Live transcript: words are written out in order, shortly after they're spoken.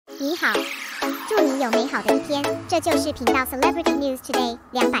你好，祝你有美好的一天。这就是频道 Celebrity News Today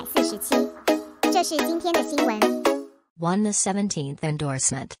 247。这是今天的新闻。Won the 17th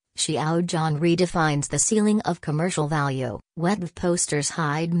endorsement. Xiao Zhan redefines the ceiling of commercial value. Web posters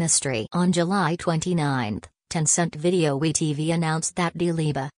hide mystery. On July 29, Tencent Video WeTV announced that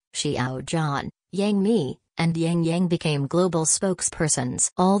Lieba, Xiao Zhan, Yang Mi, and Yang Yang became global spokespersons.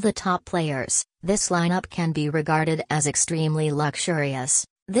 All the top players. This lineup can be regarded as extremely luxurious.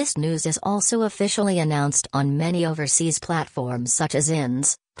 This news is also officially announced on many overseas platforms such as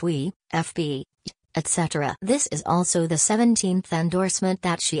INS, TWI, FB, etc. This is also the 17th endorsement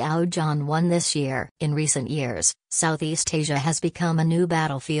that Xiao Zhan won this year. In recent years, Southeast Asia has become a new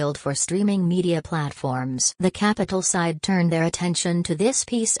battlefield for streaming media platforms. The capital side turned their attention to this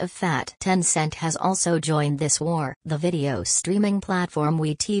piece of fat. Tencent has also joined this war. The video streaming platform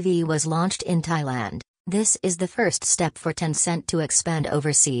WeTV was launched in Thailand. This is the first step for Tencent to expand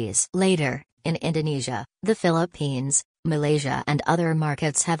overseas. Later, in Indonesia, the Philippines, Malaysia and other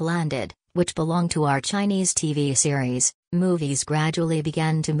markets have landed, which belong to our Chinese TV series. Movies gradually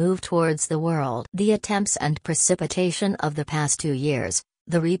began to move towards the world. The attempts and precipitation of the past 2 years,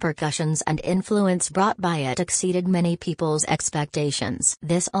 the repercussions and influence brought by it exceeded many people's expectations.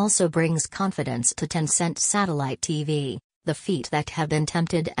 This also brings confidence to Tencent satellite TV. The feet that have been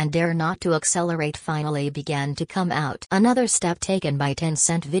tempted and dare not to accelerate finally began to come out. Another step taken by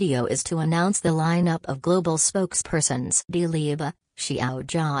Tencent Video is to announce the lineup of global spokespersons. Lieba, Xiao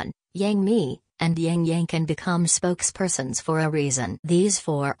Zhan, Yang Mi, and Yang Yang can become spokespersons for a reason. These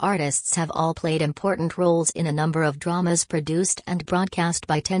 4 artists have all played important roles in a number of dramas produced and broadcast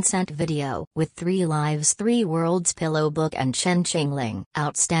by Tencent Video. With 3 Lives 3 Worlds, Pillow Book and Chen Qingling.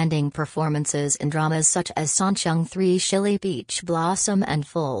 Outstanding performances in dramas such as Sancheng 3 Shili Peach Blossom and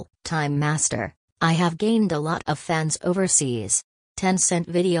Full Time Master. I have gained a lot of fans overseas. Tencent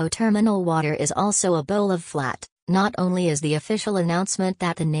Video Terminal Water is also a bowl of flat. Not only is the official announcement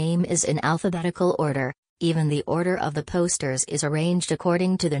that the name is in alphabetical order, even the order of the posters is arranged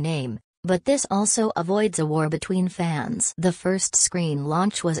according to the name, but this also avoids a war between fans. The first screen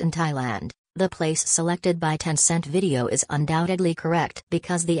launch was in Thailand. The place selected by Tencent Video is undoubtedly correct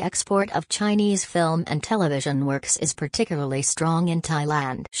because the export of Chinese film and television works is particularly strong in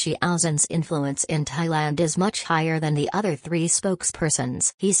Thailand. Xiao Zhan's influence in Thailand is much higher than the other 3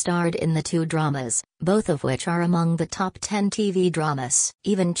 spokespersons. He starred in the 2 dramas, both of which are among the top 10 TV dramas.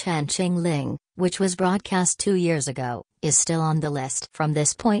 Even Chen Qingling, which was broadcast 2 years ago, is still on the list. From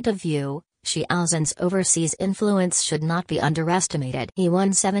this point of view, Xiao Zhan's overseas influence should not be underestimated. He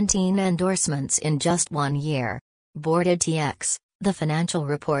won 17 endorsements in just 1 year. Boarded TX, the financial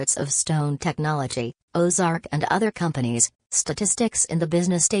reports of Stone Technology, Ozark and other companies, statistics in the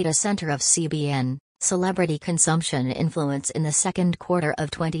business data center of CBN, celebrity consumption influence in the second quarter of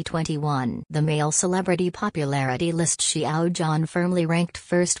 2021. The male celebrity popularity list Xiao Zhan firmly ranked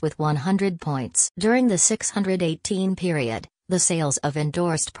first with 100 points. During the 618 period, the sales of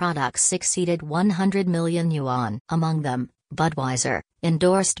endorsed products exceeded 100 million yuan. Among them, Budweiser,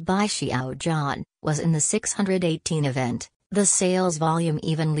 endorsed by Xiao Zhan, was in the 618 event. The sales volume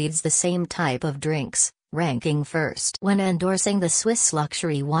even leads the same type of drinks, ranking first. When endorsing the Swiss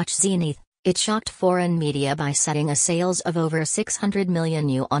luxury watch Zenith, it shocked foreign media by setting a sales of over 600 million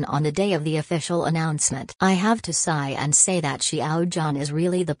yuan on the day of the official announcement. I have to sigh and say that Xiao Zhan is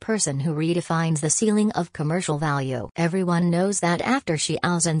really the person who redefines the ceiling of commercial value. Everyone knows that after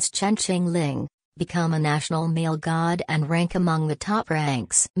Xiao Zhan's Chen Qingling, become a national male god and rank among the top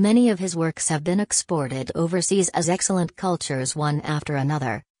ranks. Many of his works have been exported overseas as excellent cultures one after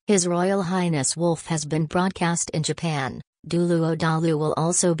another. His Royal Highness Wolf has been broadcast in Japan. Duluo Dalu will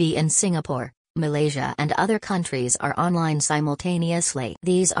also be in Singapore, Malaysia and other countries are online simultaneously.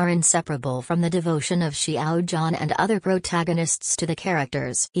 These are inseparable from the devotion of Xiao Zhan and other protagonists to the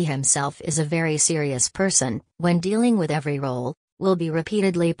characters. He himself is a very serious person, when dealing with every role, will be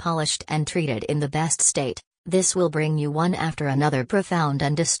repeatedly polished and treated in the best state. This will bring you one after another profound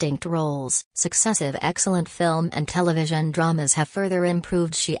and distinct roles. Successive excellent film and television dramas have further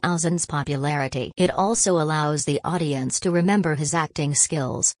improved Xiao Zhan's popularity. It also allows the audience to remember his acting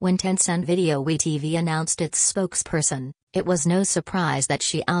skills. When Tencent Video WeTV announced its spokesperson, it was no surprise that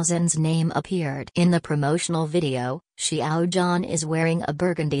Xiao Zhan's name appeared. In the promotional video, Xiao Zhan is wearing a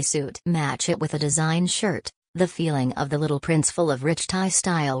burgundy suit. Match it with a design shirt. The feeling of the little prince full of rich Thai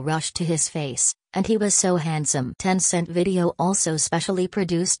style rushed to his face, and he was so handsome. Tencent Video also specially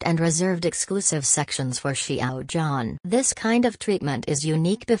produced and reserved exclusive sections for Xiao Zhan. This kind of treatment is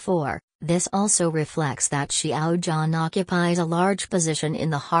unique before, This also reflects that Xiao Zhan occupies a large position in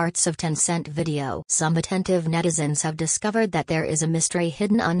the hearts of Tencent Video. Some attentive netizens have discovered that there is a mystery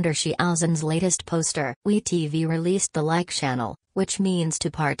hidden under Xiao Zhan's latest poster. WeTV released the like channel, which means to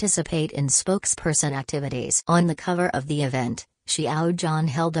participate in spokesperson activities. On the cover of the event, Xiao Zhan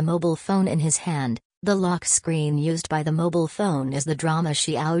held a mobile phone in his hand. The lock screen used by the mobile phone is the drama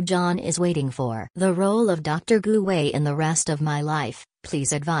Xiao Zhan is waiting for. The role of Dr. Gu Wei in The Rest of My Life,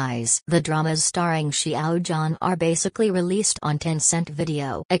 Please Advise. The dramas starring Xiao Zhan are basically released on Tencent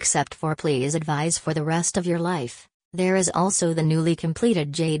Video. Except for Please Advise for the Rest of Your Life. There is also the newly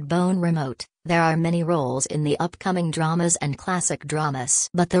completed Jade Bone remote. There are many roles in the upcoming dramas and classic dramas.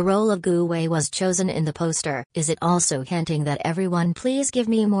 But the role of Gu Wei was chosen in the poster. Is it also hinting that Everyone Please Give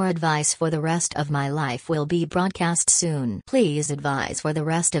Me More Advice for the Rest of My Life will be broadcast soon? Please Advise for the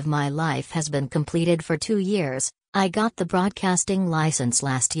Rest of My Life has been completed for 2 years. I got the broadcasting license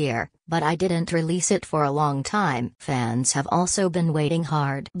last year, but I didn't release it for a long time. Fans have also been waiting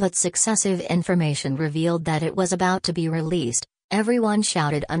hard. But successive information revealed that it was about to be released. Everyone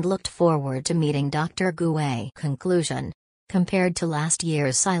shouted and looked forward to meeting Dr. Gu Wei. Conclusion. Compared to last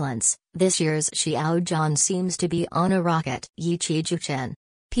year's silence, this year's Xiao Zhan seems to be on a rocket. Yiqi Juchen.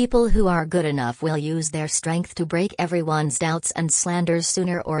 People who are good enough will use their strength to break everyone's doubts and slanders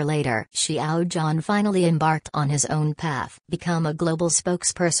sooner or later. Xiao Zhan finally embarked on his own path. Become a global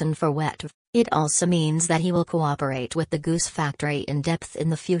spokesperson for WeTV. It also means that he will cooperate with the Goose Factory in depth in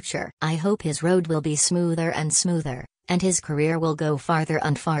the future. I hope his road will be smoother and smoother, and his career will go farther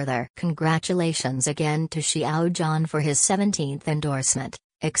and farther. Congratulations again to Xiao Zhan for his 17th endorsement.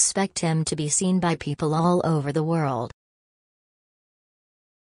 Expect him to be seen by people all over the world.